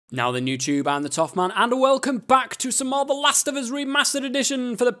Now then, YouTube, I'm the Toffman, and welcome back to some more The Last of Us Remastered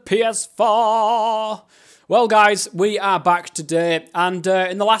Edition for the PS4. Well, guys, we are back today, and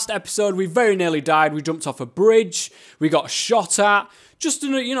in the last episode, we very nearly died. We jumped off a bridge, we got shot at, just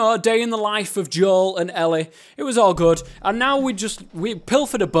a day in the life of Joel and Ellie. It was all good, and now we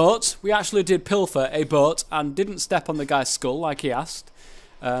pilfered a boat. We actually did pilfer a boat, and didn't step on the guy's skull like he asked.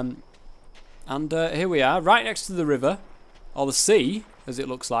 And here we are, right next to the river, or the sea, as it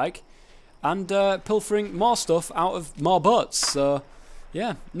looks like, and pilfering more stuff out of more boats. So,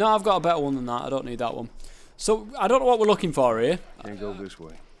 yeah. No, I've got a better one than that. I don't need that one. So, I don't know what we're looking for here. Can't go this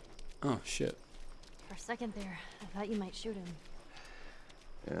way. Oh, shit. For a second there, I thought you might shoot him.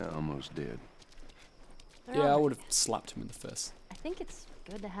 Yeah, almost did. Yeah, I would have slapped him in the face. I think it's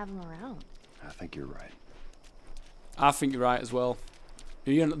good to have him around. I think you're right. I think you're right as well.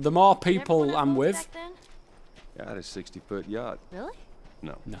 The more people I'm with... Yeah, I had a 60-foot yacht. Really?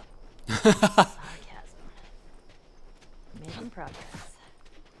 No. No. Sarcasm. Making progress.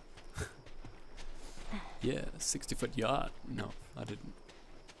 Yeah, 60-foot yacht. No, I didn't.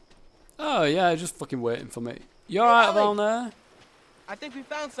 Oh, yeah, just fucking waiting for me. You alright down there? I think we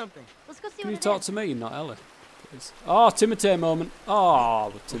found something. Let's go see Can what you it talk is. to me, not Ellie, please? Oh, Timothy moment.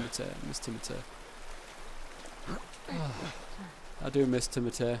 Oh, Timothy. Miss Timothy. I do miss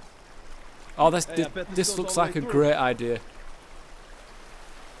Timothy. Oh, this looks like a great idea.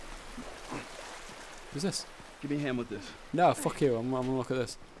 Who's this? Give me a hand with this. No, fuck you. I'm gonna look at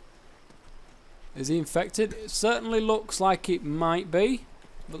this. Is he infected? It certainly looks like it might be.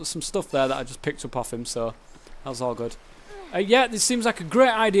 But there's some stuff there that I just picked up off him, so that's all good. Yeah, this seems like a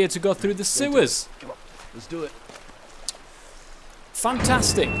great idea to go through the sewers. Come on, let's do it.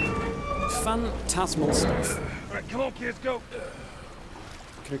 Fantastic. Phantasmal stuff. Alright, come on, kids, go.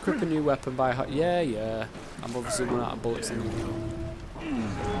 Can equip a new weapon by... Yeah. I'm obviously running out of bullets in here.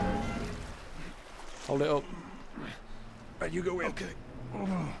 Hold it up. Alright, you go in. Okay.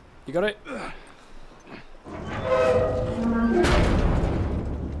 You got it?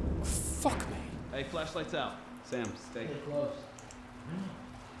 Fuck me. Hey, flashlights out. Sam, stay close.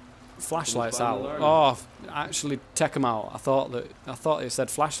 Flashlights out. Oh, actually, take them out. I thought it said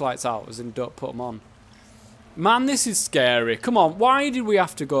flashlights out, as in don't put them on. Man, this is scary. Come on, why did we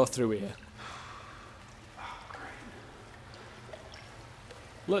have to go through here?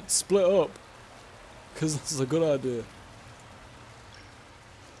 Let's split up. Because this is a good idea.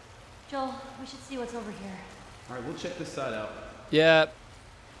 Joel, we should see what's over here. Alright, we'll check this side out. Yeah.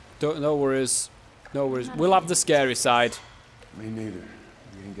 No worries. No worries. We'll have the scary side. Me neither.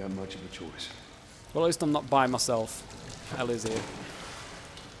 We ain't got much of a choice. Well, at least I'm not by myself. Ellie's here.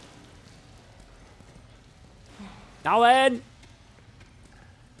 Now then!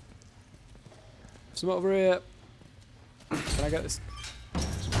 Some over here. Can I get this?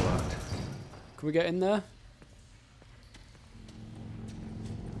 It's blocked. Can we get in there?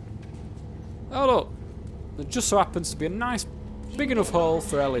 Oh look! There just so happens to be a nice big enough hole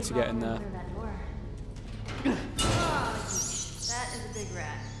for Ellie to get in there. That is a big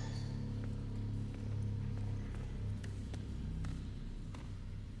rat.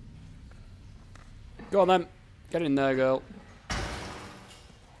 Go on then. Get in there, girl.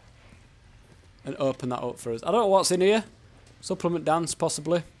 And open that up for us. I don't know what's in here. Supplement dance,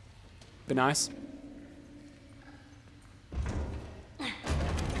 possibly. Be nice.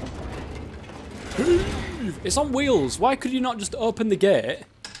 It's on wheels. Why could you not just open the gate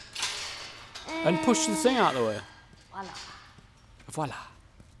and push the thing out of the way? Voila. Voila.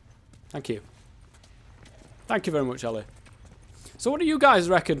 Thank you. Thank you very much, Ellie. So what do you guys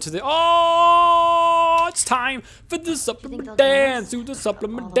reckon to the... Oh, it's time for the supplement dance. Do the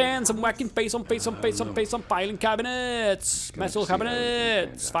supplement dance. I'm whacking face on face on face on face on filing cabinets. Metal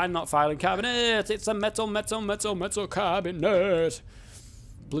cabinets. Fine, not filing cabinets. It's a metal cabinet.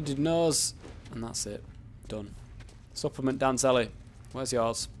 Blooded nose. And that's it. Done. Supplement dance, Ellie. Where's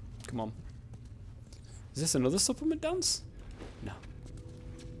yours? Come on. Is this another supplement dance? No.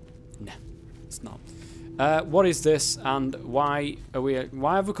 No, it's not. What is this, and why have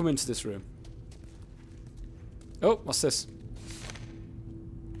we come into this room? Oh, what's this?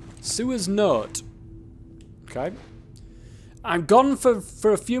 Sewer's note. Okay. I'm gone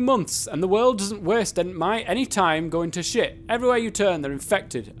for a few months, and the world doesn't waste any time going to shit. Everywhere you turn, they're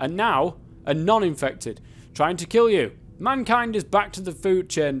infected, and now are non-infected, trying to kill you. Mankind is back to the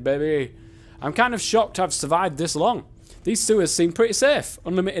food chain, baby. I'm kind of shocked I've survived this long. These sewers seem pretty safe.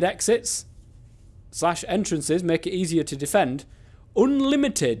 Unlimited exits / entrances make it easier to defend.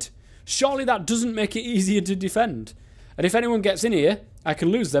 Unlimited. Surely that doesn't make it easier to defend. And if anyone gets in here, I can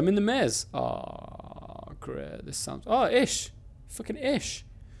lose them in the maze. Oh, great. This sounds... Oh, Ish. Fucking Ish.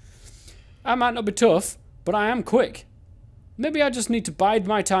 I might not be tough, but I am quick. Maybe I just need to bide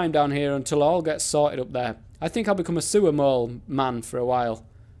my time down here until all gets sorted up there. I think I'll become a sewer mole man for a while.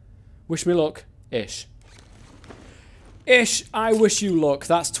 Wish me luck. Ish. Ish, I wish you luck.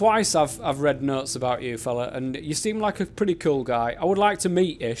 That's twice I've read notes about you, fella, and you seem like a pretty cool guy. I would like to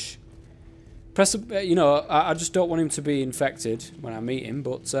meet Ish. You know, I just don't want him to be infected when I meet him,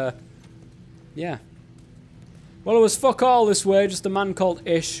 but, yeah. Well, it was fuck all this way, just a man called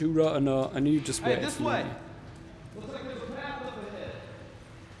Ish who wrote a note, and you just waited. Hey, this way. Looks like there's a path up ahead.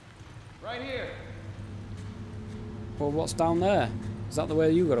 Right here. Well, what's down there? Is that the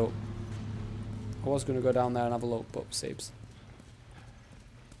way you got up? I was going to go down there and have a look, but seems.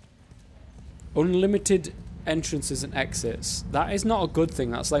 Unlimited entrances and exits. That is not a good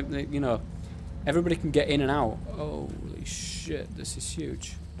thing. That's like, you know, everybody can get in and out. Holy shit, this is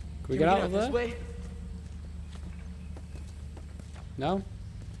huge. Can we get out of there? This way? No?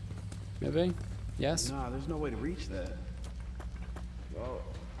 Maybe? Yes? Nah, there's no way to reach that. Well,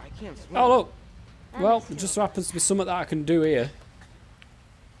 I can't swim. Oh, look. Well, it just so happens to be something that I can do here.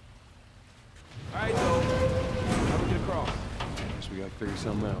 Alright, Joe. How do we get across? Guess we gotta figure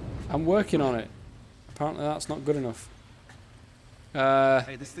something out. I'm working on it. Apparently that's not good enough.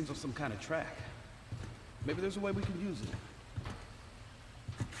 Hey, this thing's on some kind of track. Maybe there's a way we can use it.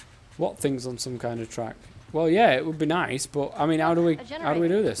 What thing's on some kind of track? Well, yeah, it would be nice, but I mean, how do we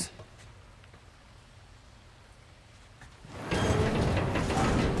do this?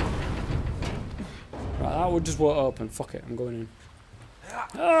 Right, that would just won't open. Fuck it, I'm going in.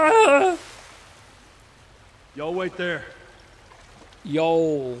 Ah! Y'all wait there.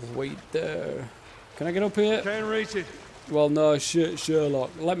 Yo, wait there. Can I get up here? Can't reach it. Well, no, shit,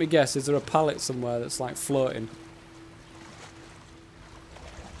 Sherlock. Let me guess, is there a pallet somewhere that's like floating?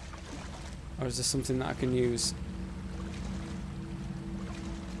 Or is there something that I can use?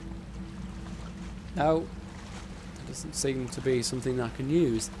 No. It doesn't seem to be something that I can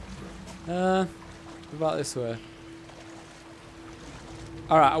use. What about this way?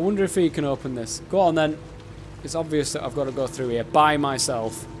 Alright, I wonder if he can open this. Go on then. It's obvious that I've got to go through here by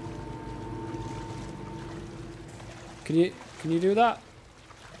myself. Can you do that?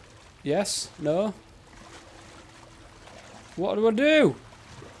 Yes? No? What do I do?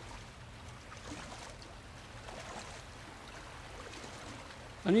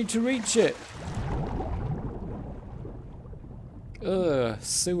 I need to reach it. Ugh,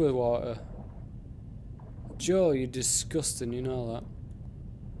 sewer water. Joe, you're disgusting, you know that.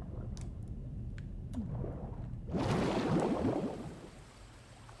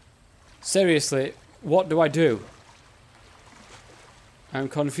 Seriously, what do I do? I'm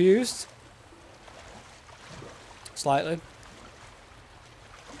confused. Slightly.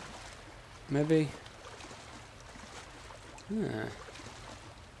 Maybe.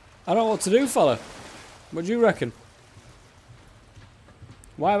 I don't know what to do, fella. What do you reckon?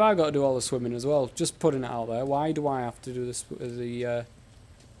 Why have I got to do all the swimming as well? Just putting it out there. Why do I have to do this, the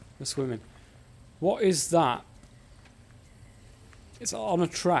swimming? What is that? It's on a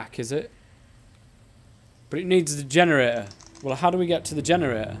track, is it? But it needs the generator. Well, how do we get to the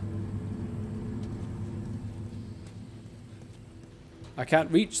generator? I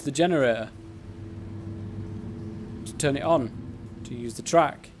can't reach the generator. To turn it on. To use the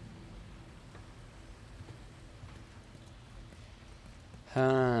track.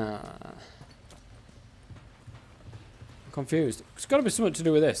 I'm confused. It's got to be something to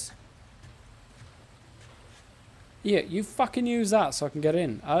do with this. Yeah, you fucking use that so I can get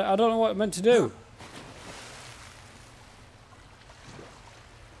in. I don't know what I'm meant to do.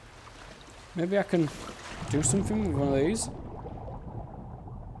 Maybe I can do something with one of these.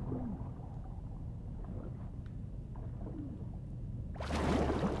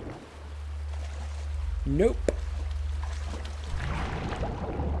 Nope.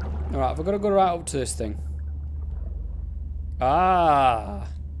 Alright, I've got to go right up to this thing. Ah.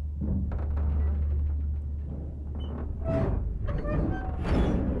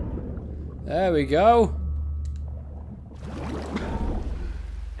 There we go.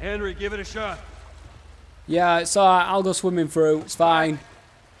 Henry, give it a shot. Yeah, it's alright. I'll go swimming through. It's fine.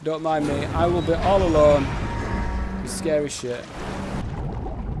 Don't mind me. I will be all alone. It's scary shit.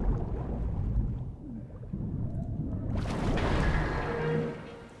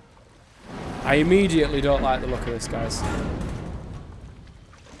 I immediately don't like the look of this, guys.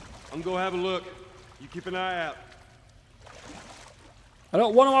 I'm gonna have a look. You keep an eye out. I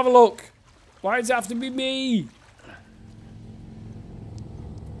don't want to have a look. Why does it have to be me?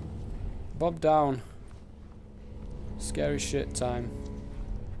 Bob down. Scary shit time.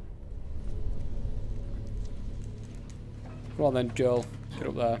 Come on then, Joel. Get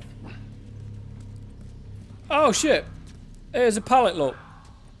up there. Oh shit! Here's a pallet, look.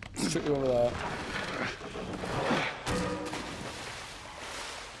 Chuck you over there.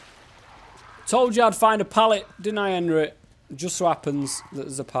 Told you I'd find a pallet, didn't I, Henry? Just so happens that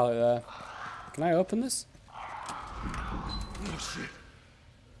there's a pallet there. Can I open this? Oh, shit.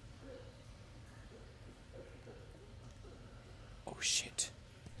 Oh shit.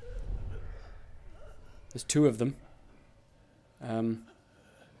 There's two of them.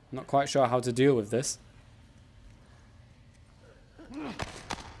 Not quite sure how to deal with this.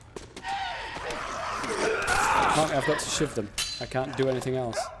 Apparently I've got to shiv them. I can't do anything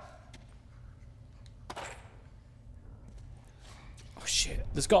else. Oh shit.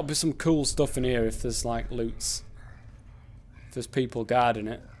 There's got to be some cool stuff in here if there's like loots. If there's people guarding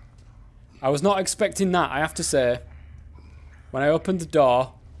it. I was not expecting that, I have to say. When I opened the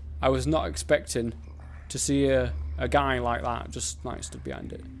door, I was not expecting to see a guy like that just like stood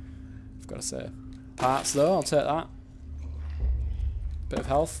behind it. I've got to say. Parts though, I'll take that. Bit of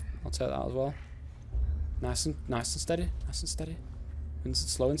health, I'll take that as well. Nice and steady, nice and steady.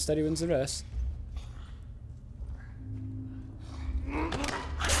 Slow and steady wins the race.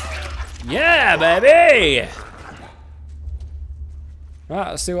 Yeah, baby! Right,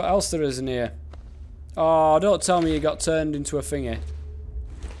 let's see what else there is in here. Oh, don't tell me you got turned into a thingy.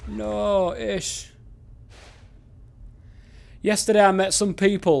 No, ish. Yesterday I met some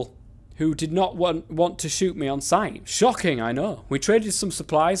people who did not want to shoot me on sight. Shocking, I know. We traded some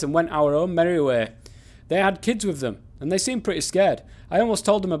supplies and went our own merry way. They had kids with them, and they seemed pretty scared. I almost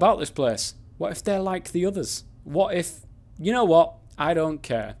told them about this place. What if they're like the others? What if... You know what? I don't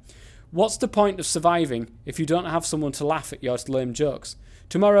care. What's the point of surviving if you don't have someone to laugh at your lame jokes?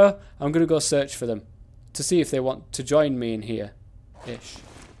 Tomorrow, I'm going to go search for them. To see if they want to join me in here. Ish.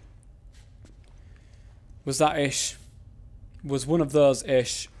 Was that ish? Was one of those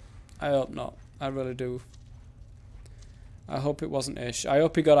ish? I hope not. I really do. I hope it wasn't ish. I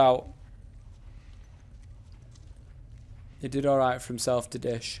hope he got out. He did alright for himself, did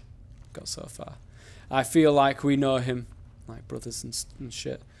ish. Got so far. I feel like we know him. Like brothers and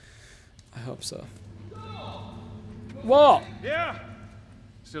shit. I hope so. What? Yeah.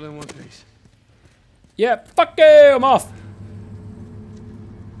 Still in one piece. Yeah, fuck you, I'm off.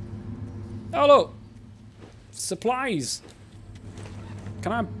 Oh look. Supplies.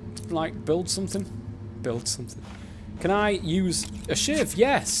 Can I, like, build something? Build something. Can I use a shiv?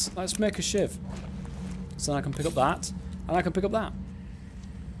 Yes. Let's make a shiv. So I can pick up that. And I can pick up that.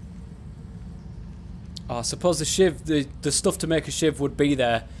 Oh, I suppose the shiv, the stuff to make a shiv would be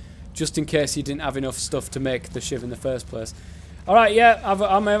there. Just in case you didn't have enough stuff to make the shiv in the first place. Alright, yeah,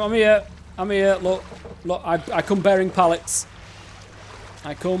 I'm here. I'm here. Look, I come bearing pallets.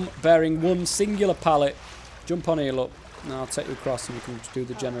 I come bearing one singular pallet. Jump on here, look. Now I'll take you across and you can do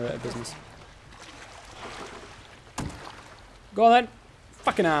the generator business. Go on then.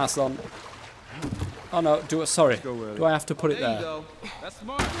 Fucking arse on. Oh no, do it. Sorry. Do I have to put it there? You go. That's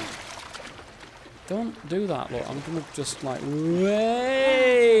smart. Don't do that, look. I'm gonna just like,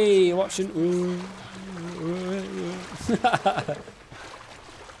 way watching.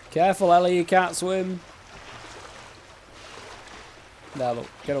 Careful, Ellie, you can't swim. There, look,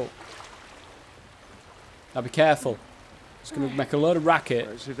 get up. Now be careful. It's gonna make a load of racket.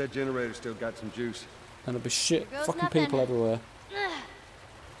 All right, see if that generator still got some juice. And there'll be shit Here goes fucking nothing. people everywhere.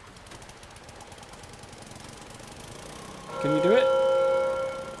 Can you do it?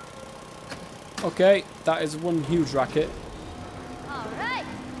 Okay, that is one huge racket. All right.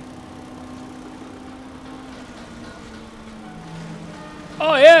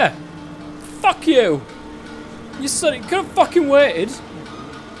 Oh yeah! Fuck you! You said it could have fucking waited.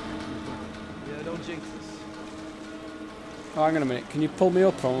 Yeah, don't jinx us. Oh, hang on a minute. Can you pull me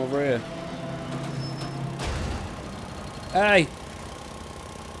up from over here? Hey!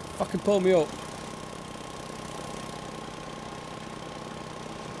 Fucking pull me up.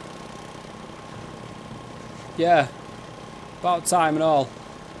 Yeah. About time and all.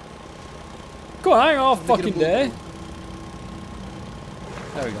 Go on, hang on fucking day.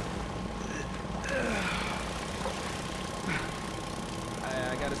 There we go.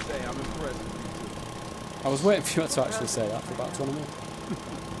 I gotta say, I'm impressed with you two. I was waiting for you to actually say that for about 20 minutes.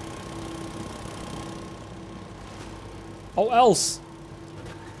 Oh, else?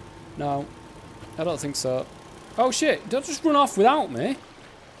 No. I don't think so. Oh shit, don't just run off without me.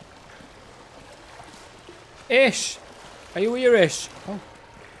 Ish! Are you here, Ish? Oh.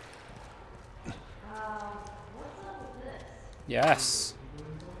 Yes.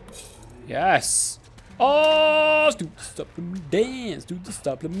 Yes. Oh, do the supplement dance, do the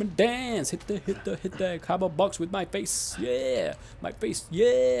supplement dance. Hit the cardboard box with my face. Yeah. My face,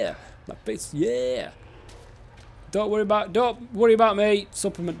 yeah. My face, yeah. Don't worry about me.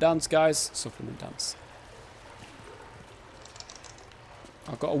 Supplement dance, guys. Supplement dance.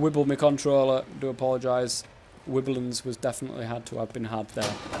 I've got to wibble my controller. Do apologise. Wibblings was definitely had to have been had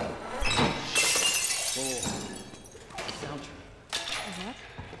there. It's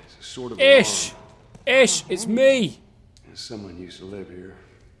a sort of Ish! alarm. Ish! It's me! Someone used to live here.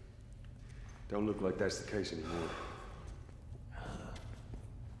 Don't look like that's the case anymore.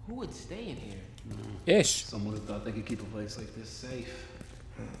 Who would stay in here? Ish. Someone who thought they could keep a place like this safe.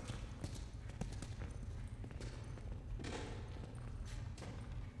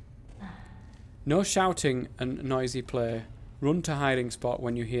 No shouting and noisy play. Run to hiding spot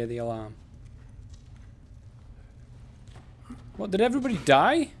when you hear the alarm. What, did everybody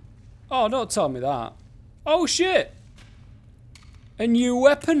die? Oh, don't tell me that. Oh shit! A new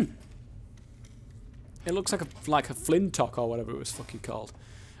weapon! It looks like a flintock or whatever it was fucking called.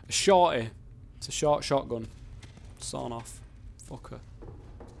 A shorty. It's a short shotgun. Sawn off. Fucker.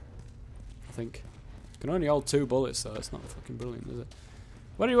 I think. Can only hold 2 bullets, so it's not fucking brilliant, is it?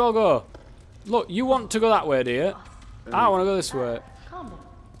 Where do you all go? Look, you want to go that way, do you? I want to go this way. Calm down.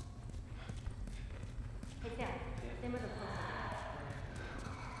 Hey, Sam. Same with the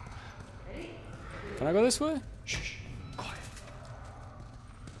Ready? Can I go this way? Shh. Quiet.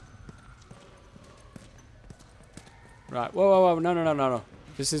 Right. Whoa. No.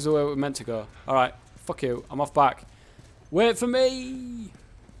 This is the way we're meant to go. Alright. Fuck you. I'm off back. Wait for me!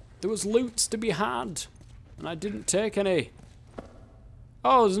 There was loot to be had. And I didn't take any.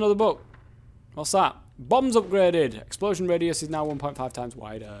 Oh, there's another book. What's that? Bombs upgraded. Explosion radius is now 1.5 times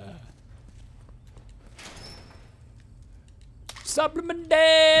wider. Supplement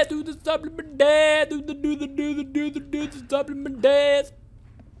death! Do the supplement death! Do the supplement death!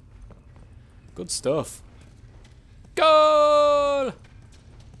 Good stuff. Goal!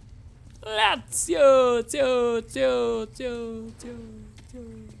 Lazio!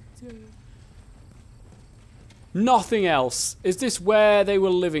 Nothing else. Is this where they were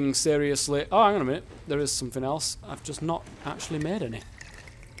living, seriously? Oh, hang on a minute. There is something else. I've just not actually made any.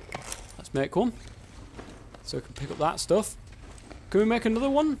 Let's make one. So we can pick up that stuff. Can we make another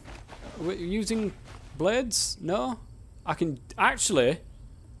one? Using blades? No? I can... Actually...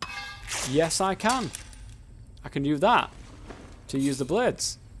 Yes, I can. I can do that. To use the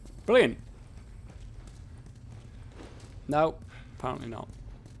blades. Brilliant. No. Apparently not.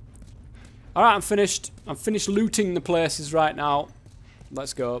 Alright, I'm finished. I'm finished looting the places right now.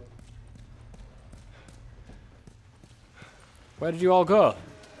 Let's go. Where did you all go?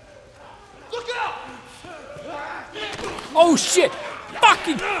 Look out! Oh shit!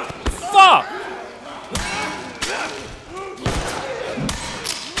 Fucking fuck!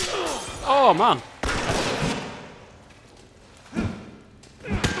 Oh man.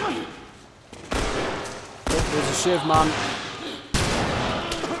 There's a shiv, man.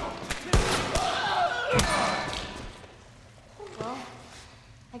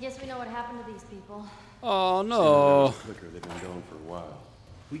 I guess we know what happened to these people. Oh no. Flicker, they've been going for a while.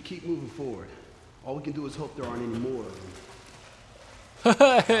 We keep moving forward. All we can do is hope there aren't any more of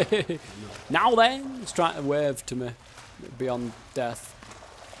them. Now then, he's trying to wave to me beyond death.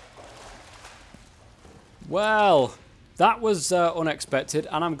 Well, that was unexpected,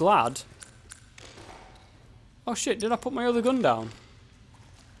 and I'm glad. Oh shit, did I put my other gun down?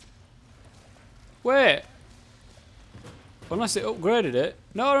 Wait. Unless it upgraded it.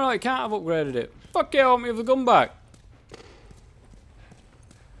 No, it can't have upgraded it. Fuck yeah, I want me the gun back.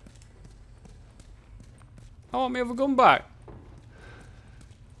 I want me the gun back.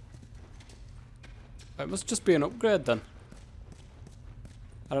 It must just be an upgrade then.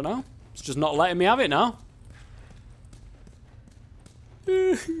 I don't know. It's just not letting me have it now.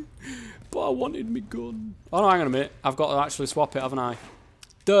 But I wanted me gun. Oh no, hang on a minute. I've got to actually swap it, haven't I?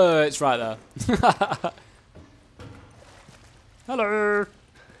 Duh, it's right there. Hello.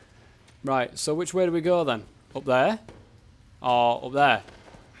 Right, so which way do we go then? Up there? Or up there?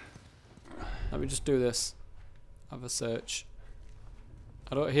 Let me just do this. Have a search.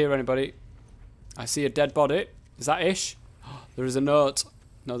 I don't hear anybody. I see a dead body. Is that Ish? There is a note.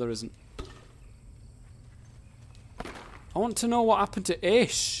 No, there isn't. I want to know what happened to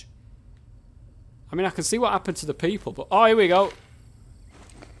Ish. I mean, I can see what happened to the people, but... Oh, here we go.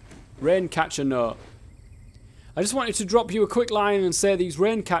 Rain catcher note. I just wanted to drop you a quick line and say these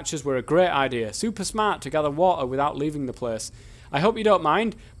rain catchers were a great idea. Super smart to gather water without leaving the place. I hope you don't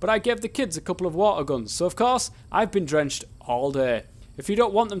mind, but I gave the kids a couple of water guns, so of course, I've been drenched all day. If you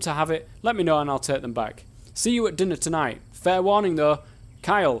don't want them to have it, let me know and I'll take them back. See you at dinner tonight. Fair warning though,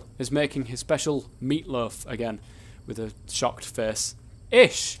 Kyle is making his special meatloaf again, with a shocked face.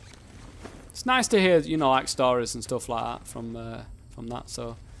 Ish! It's nice to hear, you know, like stories and stuff like that from that.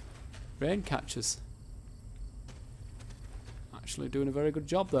 So, rain catchers. Actually doing a very good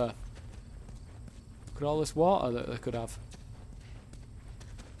job there. Look at all this water that they could have.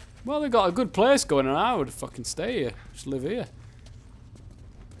 Well, they've got a good place going, and I would fucking stay here. Just live here.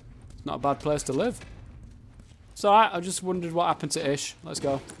 It's not a bad place to live. It's alright, I just wondered what happened to Ish. Let's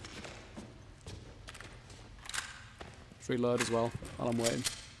go. Let's reload as well while I'm waiting.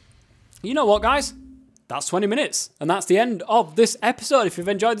 You know what, guys? That's 20 minutes. And that's the end of this episode. If you've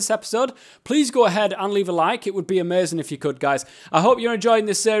enjoyed this episode, please go ahead and leave a like. It would be amazing if you could, guys. I hope you're enjoying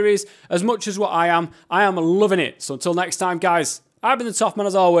this series as much as what I am. I am loving it. So until next time, guys, I've been the Toff Man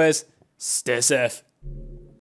as always. Stay safe.